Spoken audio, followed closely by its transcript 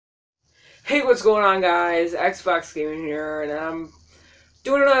Hey, what's going on, guys? Xbox Gaming here, and I'm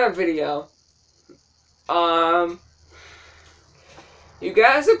doing another video. Um, you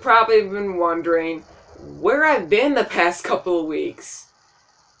guys have probably been wondering where I've been the past couple of weeks.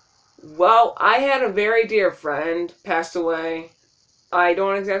 Well, I had a very dear friend passed away. I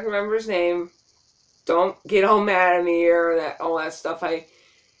don't exactly remember his name. Don't get all mad at me or all that stuff.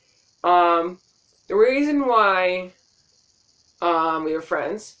 Um, the reason why we were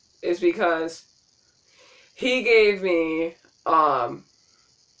friends is because he gave me um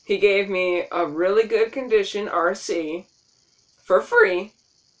He gave me a really good condition RC for free.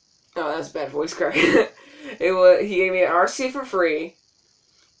 Oh, that's a bad voice crack. He gave me an RC for free,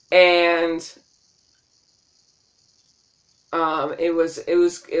 and it was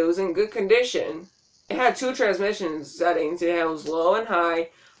in good condition. It had two transmission settings. It was low and high.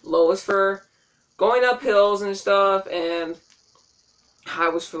 Low was for going up hills and stuff, and high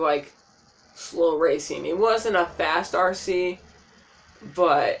was for like slow racing. It wasn't a fast RC,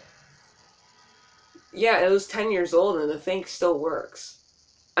 but yeah, it was 10 years old and the thing still works.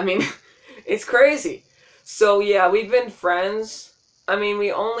 I mean, it's crazy. So yeah, we've been friends. I mean,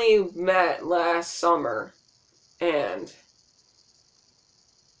 we only met last summer, and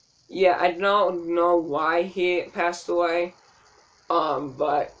yeah, I don't know why he passed away.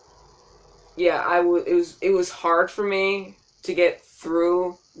 But yeah, it was hard for me to get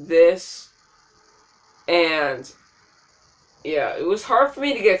through this, and yeah, it was hard for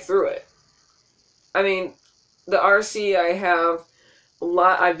me to get through it. I mean, the RC I have a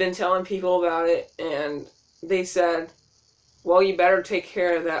lot. I've been telling people about it, and they said, well, you better take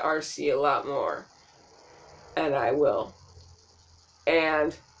care of that RC a lot more. And I will.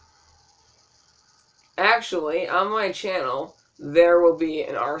 And actually, on my channel, there will be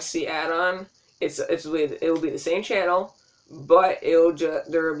an RC add-on. It will be the same channel, but there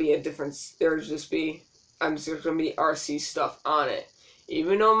will be a difference. I'm just gonna be RC stuff on it.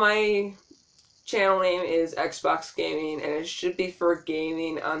 Even though my channel name is Xbox Gaming, and it should be for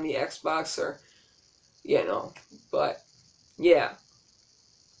gaming on the Xbox, or but yeah,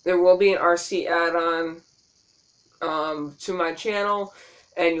 there will be an RC add-on to my channel,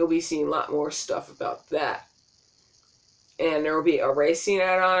 and you'll be seeing a lot more stuff about that. And there will be a racing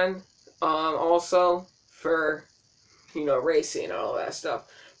add-on also for racing and all that stuff.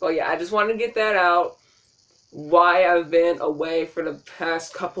 But yeah, I just wanted to get that out. Why I've been away for the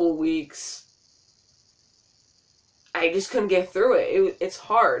past couple of weeks. I just couldn't get through it. It's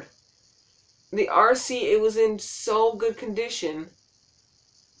hard. The RC, it was in so good condition.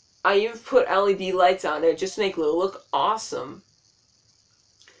 I even put LED lights on it just to make it look awesome.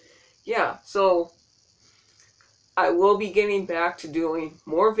 Yeah, so I will be getting back to doing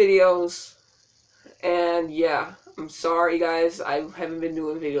more videos. And yeah, I'm sorry guys, I haven't been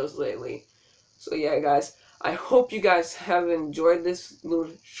doing videos lately. So yeah guys, I hope you guys have enjoyed this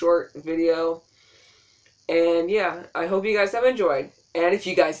little short video. And yeah, I hope you guys have enjoyed. And if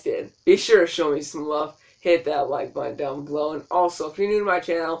you guys did, be sure to show me some love. Hit that like button down below, and also if you're new to my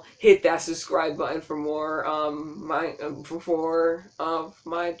channel, hit that subscribe button for more of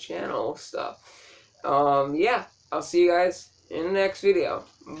my channel stuff. Yeah, I'll see you guys in the next video.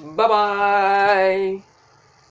 Bye bye.